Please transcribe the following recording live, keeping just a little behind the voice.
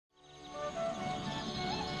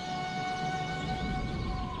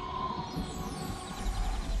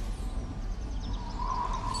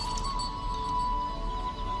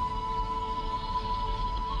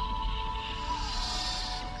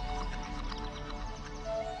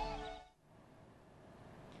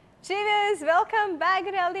Cheers, welcome back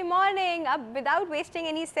in healthy morning. अब without wasting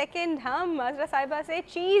any second हम अजरा साहिबा से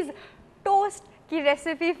चीज़ टोस्ट की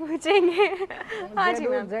रेसिपी पूछेंगे। हाँ जी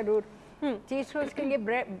मैम। जरूर। चीज़ टोस्ट के लिए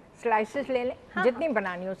ब्रेड स्लाइसेस ले लें, जितनी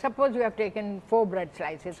बनानी हो। Suppose you have taken 4 bread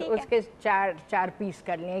slices, उसके चार पीस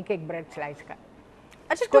कर लें एक ब्रेड स्लाइस का।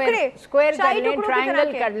 अच्छा, स्क्वायर कर लें,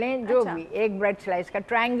 ट्रायंगल कर लें, जो भी एक ब्रेड स्लाइस का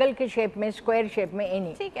ट्रायंगल के शेप में, स्क्वायर शेप में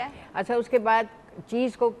एनी। ठीक है। अच्छा, उसके बाद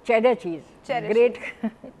चीज़ को चेडर चीज़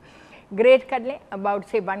ग्रेट कर लें अबाउट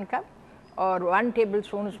से 1 कप, और 1 टेबल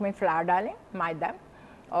स्पून उसमें फ्लावर डालें, मैदा,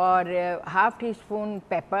 और half tea spoon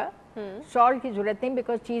paper. Salt की जरूरत नहीं,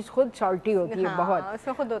 बिकॉज चीज़ खुद सॉल्टी होती है बहुत,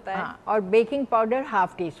 उसमें खुद होता है। हाँ, और baking powder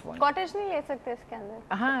half tea spoon. Cottage नहीं ले सकते इसके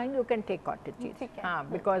अंदर? हाँ, you can take cottage cheese, हाँ,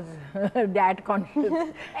 because that conscious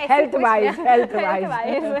health wise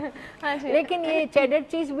हाँ जी। लेकिन ये चेडर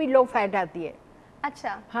चीज भी लो फैट आती है।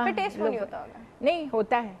 अच्छा, फिर टेस्ट नहीं होता होगा? नहीं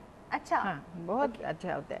होता है। अच्छा, हाँ, बहुत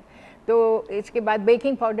अच्छा होता है। तो इसके बाद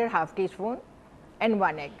baking powder half tea spoon and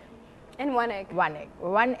 1 egg. In 1 egg.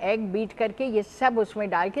 1 egg beat करके ये सब उसमें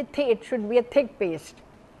डाल के it should be a thick paste.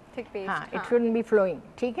 हाँ, इट शुडंट बी फ्लोइंग,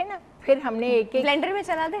 ठीक है ना। फिर हमने एक ब्लेंडर में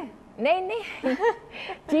चला दें? नहीं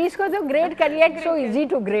चीज को तो ग्रेट कर लिया, सो इजी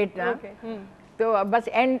टू ग्रेट ना। तो बस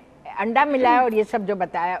अंडा मिलाया और ये सब जो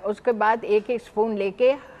बताया, उसके बाद एक स्पून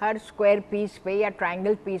लेके हर स्क्वायर पीस पे या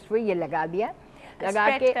ट्रायंगल पीस पे ये लगा दिया। लगा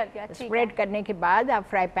के स्प्रेड करने के बाद आप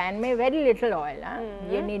फ्राई पैन में वेरी लिटिल ऑयल,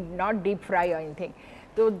 ये नीड नॉट डीप फ्राई और एनीथिंग।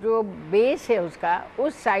 तो जो बेस है उसका,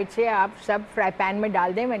 उस साइड से आप सब फ्राई पैन में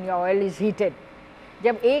डाल दें when your oil is heated.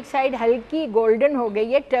 जब एक साइड हल्की गोल्डन हो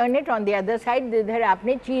गई है, turn it on the other side, इधर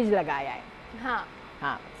आपने चीज़ लगाया है।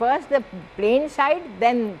 हाँ, first the plane side,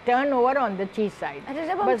 then turn over on the चीज साइड। अच्छा,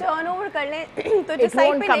 जब हम टर्न ओवर कर लें तो जो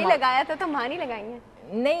साइड पे नहीं लगाया था तो वहाँ नहीं लगाएंगे?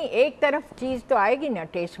 नहीं, एक तरफ चीज़ तो आएगी ना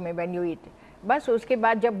टेस्ट में व्हेन यू ईट। बस उसके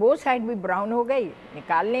बाद जब वो साइड भी ब्राउन हो गई,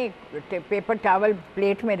 निकाल लें, पेपर टॉवल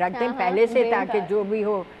प्लेट में रख दें पहले से, ताकि जो भी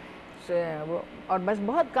हो वो, और बस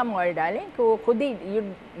बहुत कम ऑयल डालें कि वो खुद ही, यू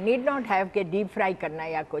नीड नॉट हैव के डीप फ्राई करना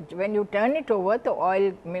या कुछ। When U turn it over तो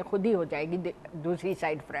ऑयल में खुद ही हो जाएगी दूसरी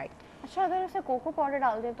साइड फ्राई। अच्छा, अगर उसे कोको पाउडर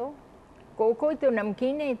डाल दें तो? कोको तो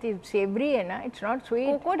नमकीन है, सेवरी है ना, इट्स नॉट स्वीट।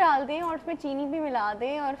 कोको डाल दें और उसमें चीनी भी मिला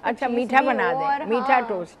दें और अच्छा, मीठा बना दें, मीठा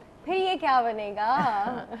टोस्ट, फिर ये क्या बनेगा?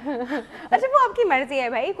 अच्छा, वो आपकी मर्जी है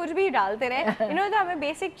भाई, कुछ भी डालते रहे। इन्होंने तो हमें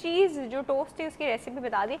बेसिक चीज जो टोस्ट थी उसकी रेसिपी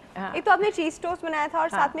बता दी। एक तो आपने चीज टोस्ट बनाया था और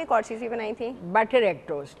साथ में एक और चीज भी बनाई थी, butter egg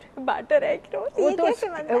toast. Butter egg toast वो तो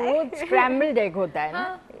स्क्रैम्बल्ड एग होता है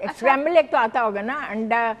ना। स्क्रैम्बल्ड एग तो आता होगा ना,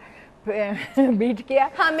 अंडा बीट किया,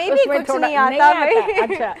 हमें भी कुछ नहीं आता।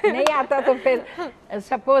 अच्छा, नहीं आता तो फिर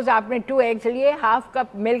सपोज आपने 2 एग्स लिए, हाफ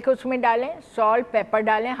कप मिल्क उसमें डालें, सॉल्ट पेपर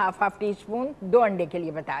डालें हाफ टी स्पून, 2 अंडे के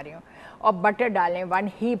लिए बता रही हूँ, और बटर डालें 1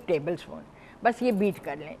 हीप टेबल स्पून। बस ये बीट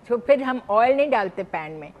कर लें। तो फिर हम ऑयल नहीं डालते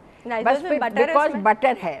पैन में, बस बिकॉज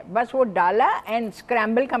बटर है, बस वो डाला, एंड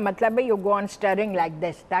स्क्रैम्बल का मतलब है you go on stirring like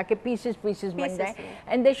this, ताकि पीसेस बन जाए,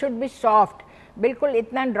 and they should be soft. बिल्कुल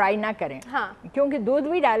इतना ड्राई ना करें, क्योंकि दूध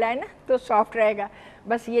भी डाला है ना, तो सॉफ्ट रहेगा।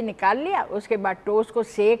 बस ये निकाल लिया, उसके बाद टोस्ट को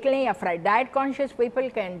सेक लें, या fry. Diet conscious people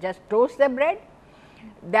can just toast the bread,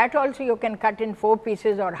 that also you can cut in 4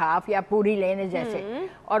 pieces और हाफ, या पूरी लेने जैसे,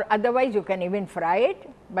 और otherwise you can even fry it.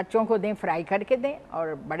 बच्चों को दें, फ्राई करके दें,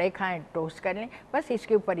 और बड़े खाएं, टोस्ट कर लें। बस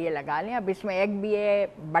इसके ऊपर ये लगा लें। अब इसमें एग भी है,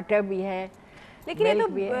 बटर भी है, लेकिन ये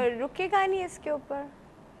तो रुकेगा नहीं इसके ऊपर?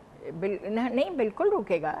 नहीं, बिल्कुल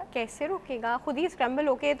रुकेगा। कैसे रुकेगा? खुद ही स्क्रैम्बल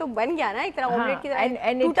होके तो बन गया ना, एक तरह ऑमलेट की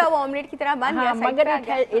तरह, टूटा हुआ ऑमलेट की तरह बन गया। मगर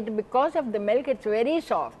it because of the milk it's very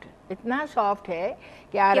soft, इतना सॉफ्ट है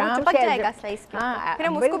कि आराम से चिपक जाएगा स्लाइस के ऊपर। फिर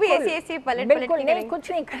हम उसको भी ऐसे पलट के नहीं,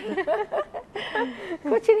 कुछ नहीं करना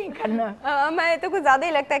कुछ नहीं करना। मैं तो कुछ ज्यादा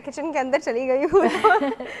ही लगता है किचन के अंदर चली गई हूँ,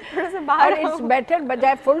 थोड़ा सा बाहर। इस बैटर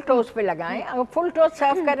बजाय फुल टोस्ट पे लगाएं। अगर फुल टोस्ट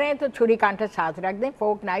सर्व कर रहे हैं तो छुरी कांटा साथ रख दें,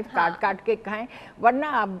 फोर्क नाइफ काट के खाएं, वरना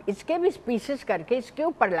आप इसके भी पीसेस करके इसके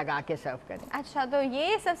ऊपर लगा के सर्व करें। अच्छा, तो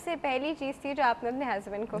ये सबसे पहली चीज थी जो आपने अपने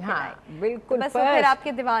हस्बैंड को खिलाई? बिल्कुल, बस फिर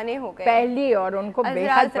आपके दीवाने हो गए पहली, और उनको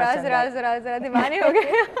बेहद पसंद है। जरा दीवाने हो गए।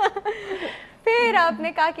 फिर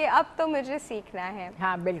आपने कहा कि अब तो मुझे सीखना है।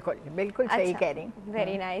 हाँ, बिल्कुल सही कह रही।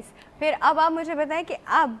 Very nice. फिर अब आप मुझे बताएं कि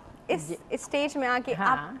अब इस स्टेज में आके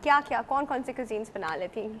आप क्या कौन से कुजीन्स बना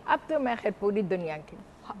लेती? अब तो मैं खैर पूरी दुनिया की,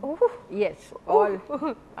 yes, all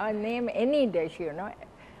name any dish, you know,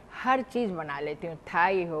 हर चीज़ बना लेती हूँ।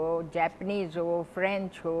 थाई हो, जापानीज हो,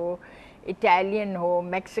 फ्रेंच हो, इटालियन हो,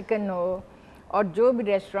 मैक्सिकन हो, और जो भी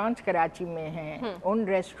रेस्टोरेंट्स कराची में हैं, उन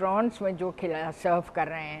रेस्टोरेंट्स में जो सर्व कर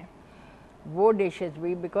रहे हैं वो डिशेस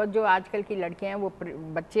भी, बिकॉज जो आजकल की लड़कियां हैं, वो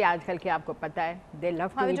बच्चे आजकल के, आपको पता है, दे लव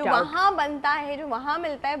टू ईट आउट। जो वहाँ बनता है, जो वहाँ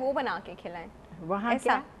मिलता है, वो बना के खिलाएं। वहाँ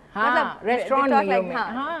क्या? हाँ, रेस्टोरेंट मेन्यू में,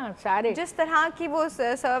 हाँ सारे जिस तरह की वो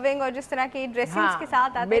सर्विंग और जिस तरह की ड्रेसिंग्स हाँ, के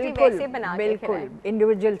साथ आते हैं वैसे बना के बिल्कुल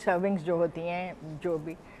इंडिविजुअल सर्विंग्स जो होती हैं जो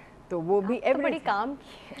भी, तो वो भी तो बड़ी काम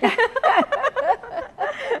की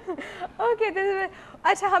ओके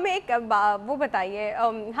अच्छा हमें एक वो बताइए,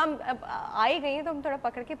 हम अब आ ही गई हैं तो हम थोड़ा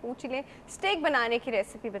पकड़ के पूछ लें, स्टेक बनाने की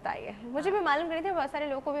रेसिपी बताइए। मुझे भी मालूम करी थी, बहुत सारे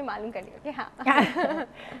लोगों को भी मालूम करी होगी। हाँ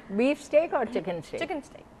बीफ स्टेक और चिकन स्टेक।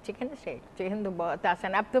 चिकन तो बहुत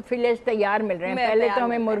आसान, अब तो फिलेज तैयार मिल रहे हैं, पहले तो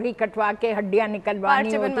हमें मुर्गी कटवा के हड्डियां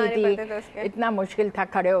निकलवानी होती थी, इतना मुश्किल था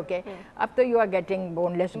खड़े होके। अब तो you are getting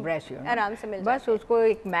boneless breast, आराम से मिल बस उसको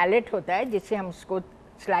एक मैलेट होता है जिससे हम उसको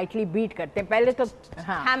स्लाइटली बीट करते हैं पहले तो,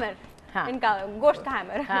 हाँ हैमर, हाँ इनका गोश्त का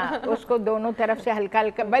हैमर, हाँ उसको दोनों तरफ से हल्का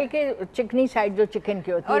हल्का, बल्कि चिकनी साइड जो चिकन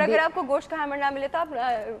की होती है। और अगर आपको गोश्त का हैमर ना मिले तो आप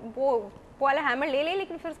वो वाला हैमर ले लें,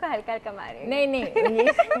 लेकिन फिर उसका हल्का हल्का मारें। नहीं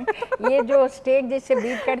ये जो स्टेक जिससे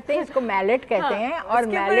बीट करते हैं इसको मैलेट कहते हैं, और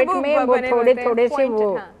मैलेट में वो थोड़े थोड़े से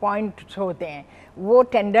वो पॉइंट्स होते हैं, वो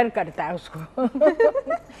टेंडर करता है उसको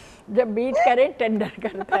जब बीट करें टेंडर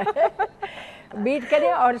करता है बीट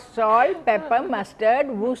करें। और salt, paper, mustard,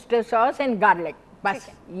 booster sauce and garlic, बस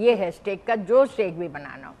ये है स्टेक का, जो स्टेक भी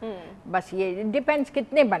बनाना हो। बस ये डिपेंड्स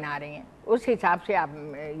कितने बना रहे हैं, उस हिसाब से आप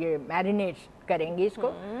ये मैरिनेट करेंगे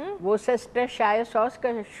इसको। वोसेस्टरशायर सॉस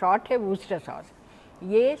का शॉर्ट है वूस्टर सॉस,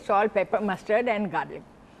 ये salt, paper, mustard and garlic,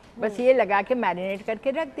 बस ये लगा के मैरिनेट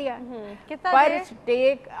करके रख दिया। पर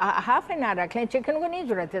स्टेक हाफ एन आवर रख लें, चिकन को नहीं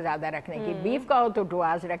जरूरत है ज़्यादा रखने की, बीफ का हो तो 2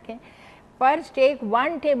 आवर्स रखें। पर stake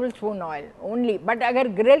 1 tablespoon oil only, but अगर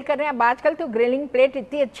ग्रिल कर रहे हैं, अब आजकल तो ग्रिलिंग प्लेट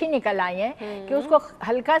इतनी अच्छी निकल आई हैं कि उसको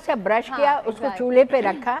हल्का सा ब्रश किया, उसको चूल्हे पे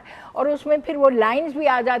रखा, और उसमें फिर वो लाइंस भी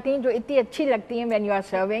आ जाती हैं जो इतनी अच्छी लगती हैं व्हेन यू आर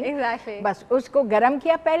सर्विंग। बस उसको गरम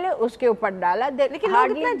किया पहले, उसके ऊपर डाला, लेकिन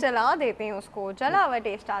लोग इतना जला देते हैं उसको, जला हुआ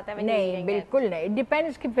टेस्ट आता है। नहीं बिल्कुल नहीं,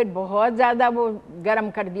 डिपेंड्स कि फिर बहुत ज़्यादा वो गरम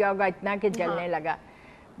कर दिया होगा इतना कि जलने लगा,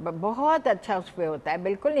 बहुत अच्छा उस पर होता है,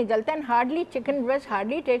 बिल्कुल नहीं जलता। And hardly chicken breast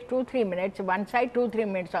hardly takes 2-3 minutes one side, 2-3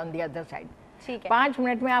 minutes on the other side. ठीक है, 5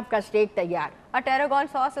 मिनट में आपका स्टेक तैयार। और टेरागोन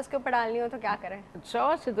सॉस इसके ऊपर डालनी हो तो क्या करें?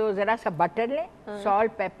 सॉस तो ज़रा सा बटर लें,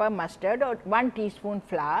 सॉल्ट, पेपर, मस्टर्ड और 1 टीस्पून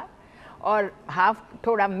फ्लावर, और हाफ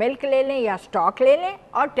थोड़ा मिल्क ले लें या स्टॉक ले लें,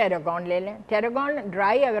 और टेरागोन ले लें। टेरागोन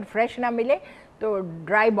ड्राई, अगर फ्रेश ना मिले तो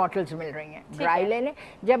ड्राई बॉटल्स मिल रही हैं, ड्राई ले लें।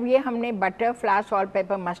 जब ये हमने butter, flower, salt,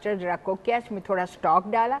 paper, mustard जरा कुक किया, इसमें थोड़ा स्टॉक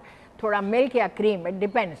डाला, थोड़ा मिल्क या क्रीम, इट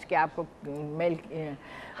डिपेंड्स कि आपको मिल्क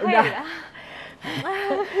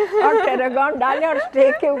और टेरागोन डालें और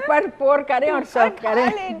स्टेक के ऊपर पोर करें और सर्व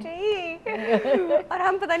करें। और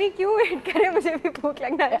हम पता नहीं क्यों वेट करें, मुझे भी भूख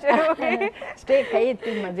लगना शुरू हो गई। स्टेक है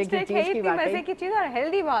इतनी मजे की चीज, मजे की चीज, और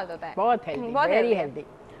हेल्दी बहुत होता है, बहुत हेल्दी, वेरी हेल्दी।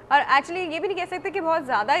 और एक्चुअली ये भी नहीं कह सकते कि बहुत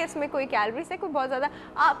ज़्यादा इसमें कोई कैलोरीज है, कोई बहुत ज़्यादा,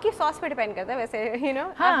 आपकी सॉस पे डिपेंड करता है वैसे, यू नो।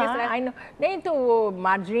 हाँ आई नो, नहीं तो वो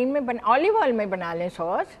मार्जरीन में ऑलिव ऑयल में बना लें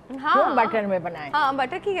सॉस, हाँ बटर में बनाएं। हाँ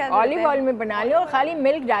बटर की क्या, ऑलिव ऑयल में बना लें और खाली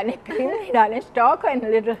मिल्क डालें, क्रीम नहीं डालें, स्टॉक एंड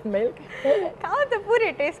लिटिल मिल्क, खाओ तो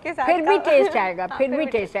पूरे टेस्ट के साथ, फिर भी टेस्ट आएगा, फिर भी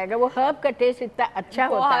टेस्ट आएगा। वो हर्ब का टेस्ट इतना अच्छा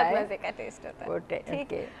होता है, बहुत मजे का टेस्ट होता है।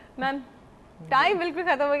 ठीक है मैम, टाइम बिल्कुल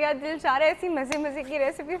खत्म हो गया, दिल चाह रहा है ऐसी मजे मजे की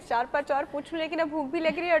रेसिपी 4-5 और पूछ लूं, लेकिन अब भूख भी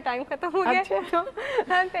लग रही है और टाइम खत्म हो गया।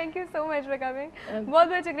 Ma'am thank you so much for coming, बहुत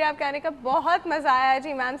बहुत शुक्रिया आपके आने का, बहुत मज़ा आया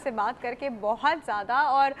जी मैम से बात करके, बहुत ज़्यादा।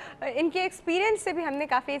 और इनके एक्सपीरियंस से भी हमने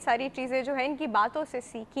काफ़ी सारी चीज़ें जो है इनकी बातों से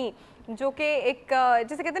सीखी, जो कि एक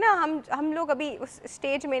जैसे कहते हैं ना, हम लोग अभी उस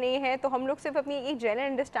स्टेज में नहीं है, तो हम लोग सिर्फ अपनी एक जनरल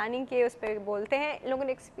अंडरस्टैंडिंग के उस पर बोलते हैं, इन लोगों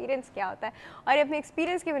ने एक्सपीरियंस क्या होता है, और अपने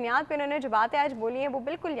एक्सपीरियंस की बुनियाद पे उन्होंने जो बातें आज बोली हैं वो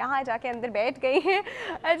बिल्कुल यहाँ जाके अंदर बैठ गई हैं।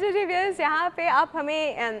 अच्छा जी व्यूअर्स, यहाँ पे आप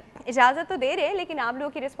हमें इजाज़त तो दे रहे हैं, लेकिन आप लोगों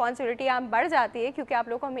की रिस्पॉन्सिबिलिटी आप बढ़ जाती है, क्योंकि आप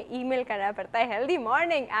लोगों को हमें ईमेल करना पड़ता है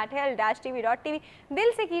healthymorning@health-tv.tv।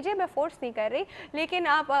 दिल से कीजिए, मैं फोर्स नहीं कर रही, लेकिन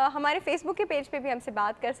आप हमारे फेसबुक के पेज पे भी हमसे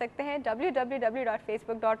बात कर सकते हैं,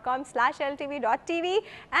 www.facebook.com/healthtv.tv।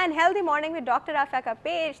 And healthy morning with doctor Aafia का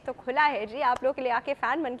पेज तो खुला है जी, आप लोगों के लिए आके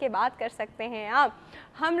फ़ैन बन के बात कर सकते हैं आप।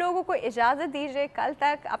 हम लोगों को इजाज़त दीजिए, कल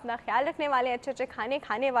तक अपना ख्याल रखने वाले, अच्छे अच्छे खाने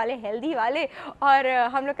खाने वाले, हेल्दी वाले, और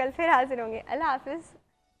हम लोग कल फिर हाजिर होंगे। अल्लाह हाफिज़।